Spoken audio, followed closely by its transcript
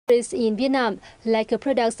In Vietnam, lacquer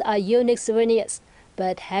products are unique souvenirs.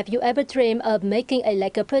 But have you ever dreamed of making a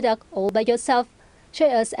lacquer product all by yourself?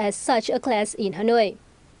 Join us at such a class in Hanoi.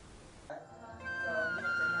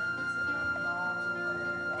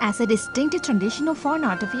 As a distinctive traditional fine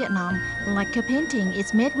art of Vietnam, lacquer painting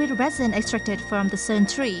is made with resin extracted from the sơn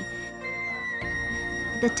tree.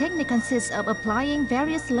 The technique consists of applying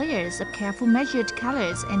various layers of carefully measured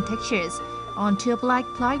colors and textures onto a black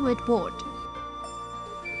plywood board.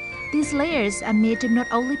 These layers are made to not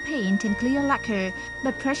only paint and clear lacquer,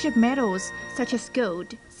 but precious metals such as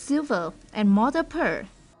gold, silver, and mother of pearl.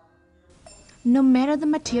 No matter the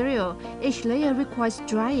material, each layer requires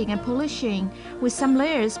drying and polishing, with some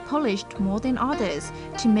layers polished more than others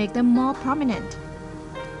to make them more prominent.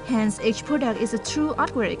 Hence, each product is a true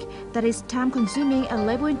artwork that is time-consuming and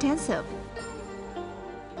labor-intensive.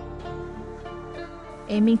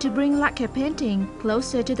 Aiming to bring lacquer painting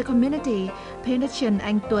closer to the community, painter Trần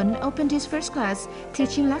Anh Tuấn opened his first class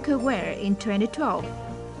teaching lacquerware in 2012.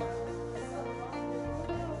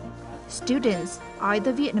 Students,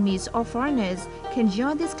 either Vietnamese or foreigners, can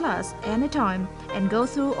join this class anytime and go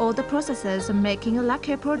through all the processes of making a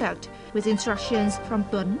lacquer product with instructions from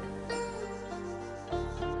Tuấn.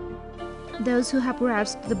 Those who have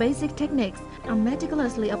grasped the basic techniques are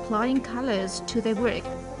meticulously applying colors to their work,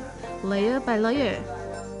 layer by layer,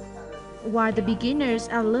 while the beginners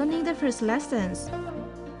are learning their first lessons.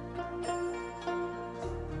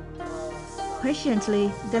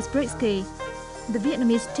 Patiently, desperately, the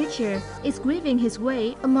Vietnamese teacher is weaving his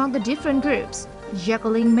way among the different groups,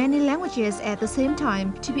 juggling many languages at the same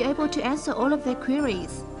time to be able to answer all of their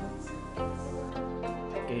queries.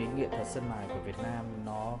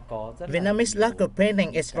 Vietnamese lacquer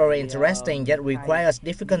painting is very interesting yet requires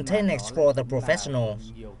difficult techniques for the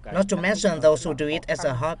professionals, not to mention those who do it as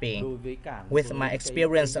a hobby. With my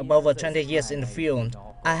experience of over 20 years in the field,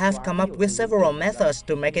 I have come up with several methods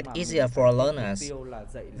to make it easier for learners.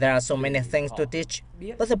 There are so many things to teach,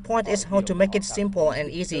 but the point is how to make it simple and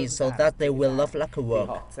easy so that they will love lacquer work.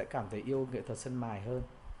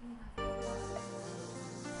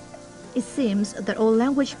 It seems that all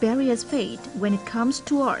language barriers fade when it comes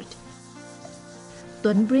to art.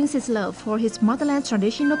 Tuấn brings his love for his motherland's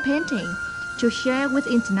traditional painting to share with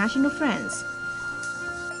international friends.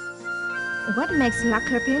 What makes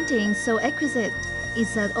lacquer painting so exquisite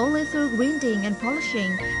is that only through grinding and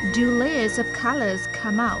polishing do layers of colors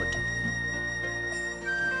come out.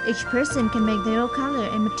 Each person can make their own color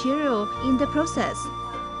and material in the process.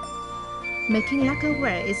 Making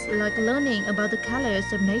lacquerware is like learning about the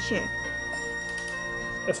colors of nature.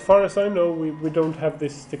 As far as I know, we don't have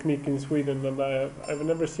this technique in Sweden, and I've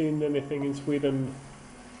never seen anything in Sweden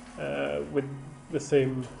with the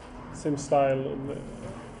same style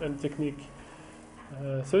and technique.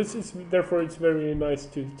 So therefore it's very nice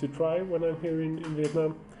to try when I'm here in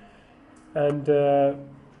Vietnam. And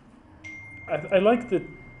I like the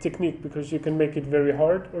technique because you can make it very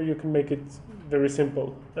hard or you can make it very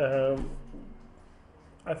simple.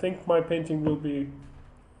 I think my painting will be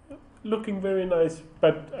looking very nice,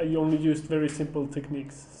 but I only used very simple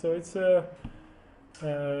techniques. So it's a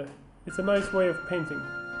nice way of painting.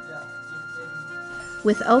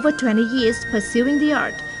 With over 20 years pursuing the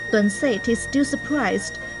art, Tuấn said he's still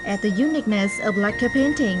surprised at the uniqueness of lacquer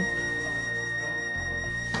painting.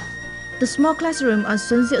 The small classroom on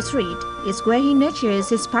Xuân Diệu Street is where he nurtures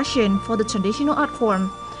his passion for the traditional art form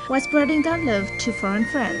while spreading that love to foreign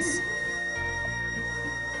friends.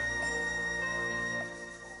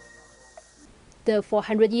 The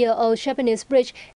 400-year-old Japanese bridge